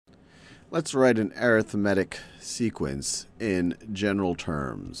Let's write an arithmetic sequence in general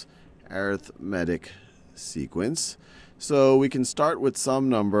terms. Arithmetic sequence. So we can start with some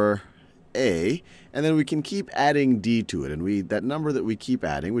number a, and then we can keep adding d to it. And that number that we keep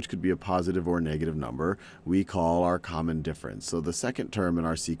adding, which could be a positive or negative number, we call our common difference. So the second term in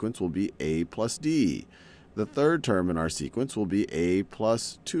our sequence will be a plus d. The third term in our sequence will be a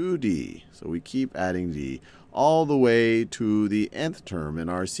plus 2d. So we keep adding d all the way to the nth term in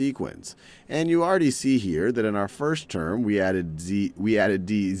our sequence. And you already see here that in our first term we added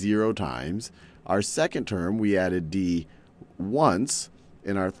d 0 times. Our second term we added d once.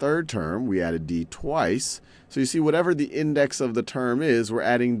 In our third term we added d twice. So you see, whatever the index of the term is, we're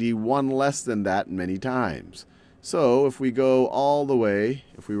adding d one less than that many times. So if we go all the way,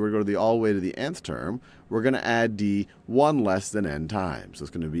 if we were to go all the way to the nth term, we're going to add d 1 less than n times. So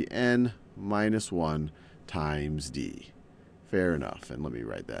it's going to be n minus 1 times d. Fair enough. And let me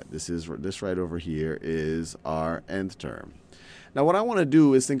write that. This right over here is our nth term. Now what I want to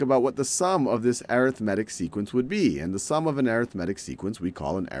do is think about what the sum of this arithmetic sequence would be. And the sum of an arithmetic sequence we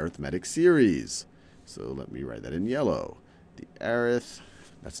call an arithmetic series. So let me write that in yellow. That's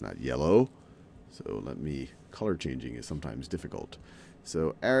not yellow. So color changing is sometimes difficult.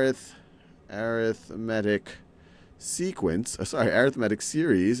 So arithmetic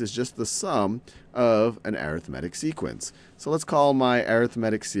series is just the sum of an arithmetic sequence. So let's call my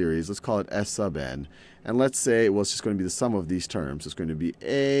arithmetic series, let's call it S sub n. And let's say, well, it's just going to be the sum of these terms. It's going to be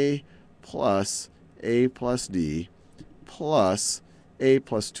a plus d plus a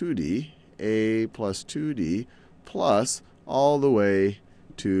plus 2d, plus all the way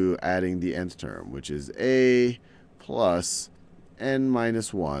to adding the nth term, which is a plus n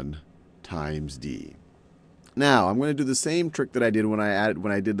minus 1 times d. Now, I'm going to do the same trick that I did when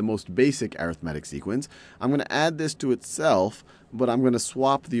I did the most basic arithmetic sequence. I'm going to add this to itself, but I'm going to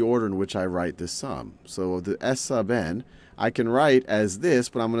swap the order in which I write this sum. So the S sub n, I can write as this,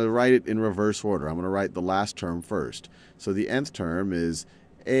 but I'm going to write it in reverse order. I'm going to write the last term first. So the nth term is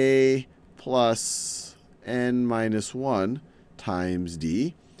a plus n minus 1 times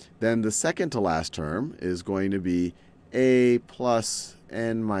d. Then the second to last term is going to be a plus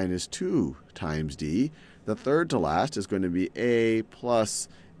n minus 2 times d. The third to last is going to be a plus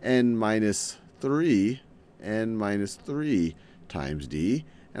n minus 3 times d.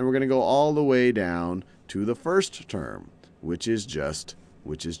 And we're going to go all the way down to the first term, which is just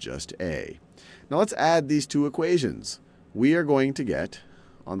a. Now let's add these two equations. We are going to get,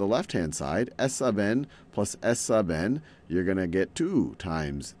 on the left-hand side, S sub n plus S sub n. You're going to get 2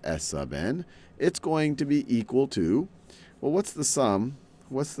 times S sub n. It's going to be equal to, well, what's the sum?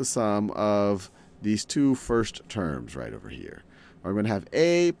 What's the sum of these two first terms right over here? We're going to have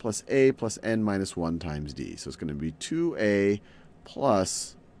a plus n minus 1 times d. So it's going to be 2a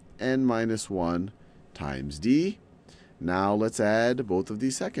plus n minus 1 times d. Now let's add both of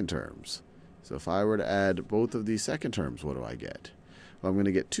these second terms. So if I were to add both of these second terms, what do I get? Well, I'm going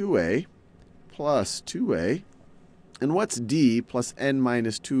to get 2a plus 2a. And what's d plus n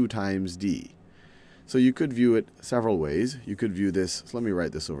minus 2 times d? So you could view it several ways. You could view this, so let me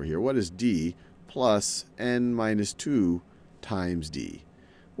write this over here. What is d plus n minus 2 times d?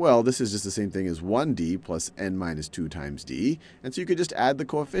 Well, this is just the same thing as 1d plus n minus 2 times d. And so you could just add the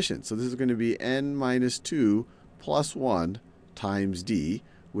coefficients. So this is going to be n minus 2 plus 1 times d,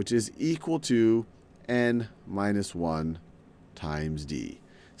 which is equal to n minus 1 times d.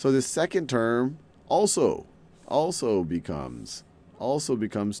 So this second term also becomes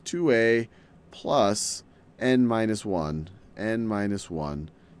 2a plus n minus 1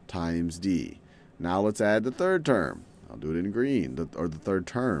 times d. Now let's add the third term. I'll do it in green, or the third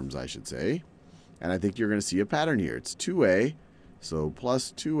terms, I should say. And I think you're going to see a pattern here. It's 2a, so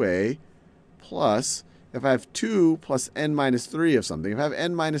plus 2a plus, if I have 2 plus n minus 3 of something, if I have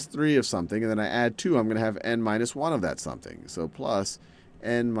n minus 3 of something and then I add 2, I'm going to have n minus 1 of that something. So plus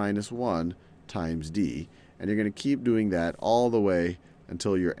n minus 1 times d. And you're going to keep doing that all the way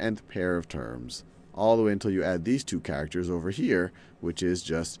until your nth pair of terms, all the way until you add these two characters over here, which is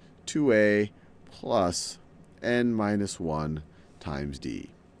just 2a plus n minus 1 times d.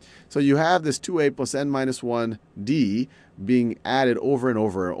 So you have this 2a plus n minus 1 d being added over and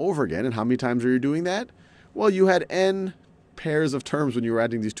over and over again. And how many times are you doing that? Well, you had n pairs of terms when you were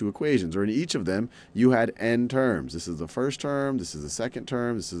adding these two equations, or in each of them you had n terms. This is the first term, this is the second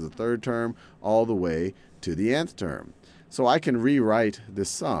term, this is the third term, all the way to the nth term. So I can rewrite this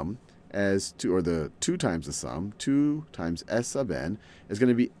sum as 2, or the 2 times the sum, 2 times S sub n, is going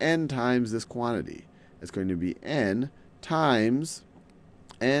to be n times this quantity. It's going to be n times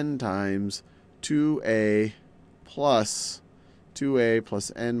 2a plus 2a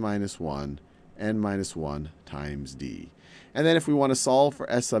plus n minus 1 times d. And then if we want to solve for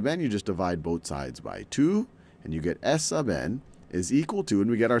s sub n, you just divide both sides by 2, and you get s sub n is equal to,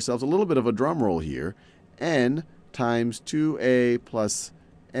 and we get ourselves a little bit of a drum roll here, n times 2a plus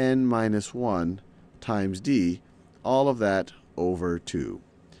n minus 1 times d, all of that over 2.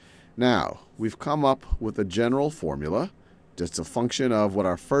 Now, we've come up with a general formula. Just a function of what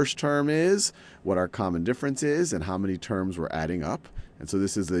our first term is, what our common difference is, and how many terms we're adding up. And so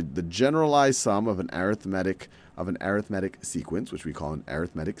this is the generalized sum of an arithmetic sequence, which we call an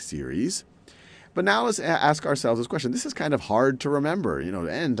arithmetic series. But now let's ask ourselves this question. This is kind of hard to remember.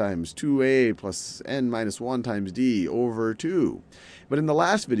 N times 2a plus n minus 1 times d over 2. But in the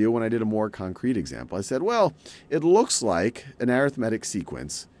last video, when I did a more concrete example, I said, well, it looks like an arithmetic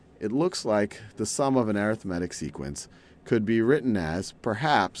sequence. It looks like the sum of an arithmetic sequence could be written as,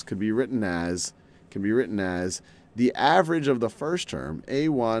 perhaps could be written as the average of the first term,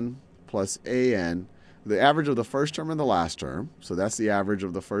 a1 plus an, the average of the first term and the last term, so that's the average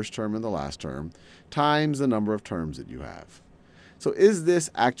of the first term and the last term, times the number of terms that you have. So is this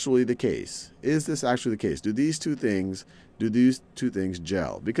actually the case? Is this actually the case? Do these two things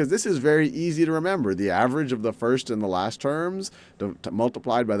gel? Because this is very easy to remember. The average of the first and the last terms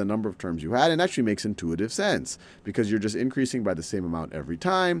multiplied by the number of terms you had, and actually makes intuitive sense because you're just increasing by the same amount every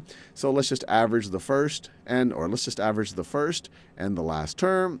time. So let's just average the first and the last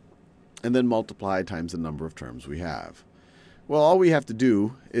term, and then multiply times the number of terms we have. Well, all we have to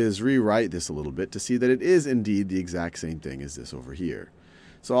do is rewrite this a little bit to see that it is indeed the exact same thing as this over here.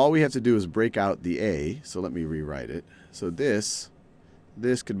 So all we have to do is break out the a. So let me rewrite it. So this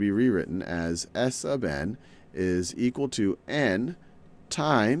could be rewritten as s sub n is equal to n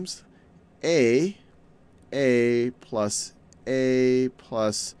times a plus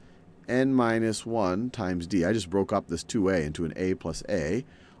n minus 1 times d. I just broke up this 2a into an a plus a.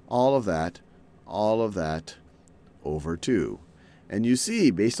 All of that over 2. And you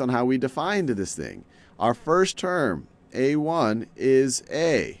see, based on how we defined this thing, our first term, a1, is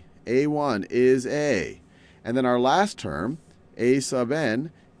a. a1 is a. And then our last term, a sub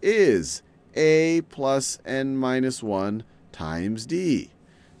n, is a plus n minus 1 times d.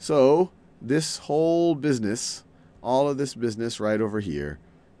 So this whole business, all of this business right over here,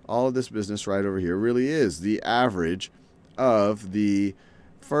 really is the average of the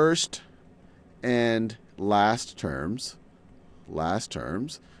first and last terms.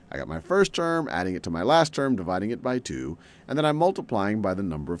 I got my first term, adding it to my last term, dividing it by 2, and then I'm multiplying by the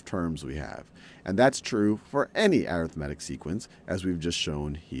number of terms we have. And that's true for any arithmetic sequence, as we've just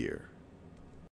shown here.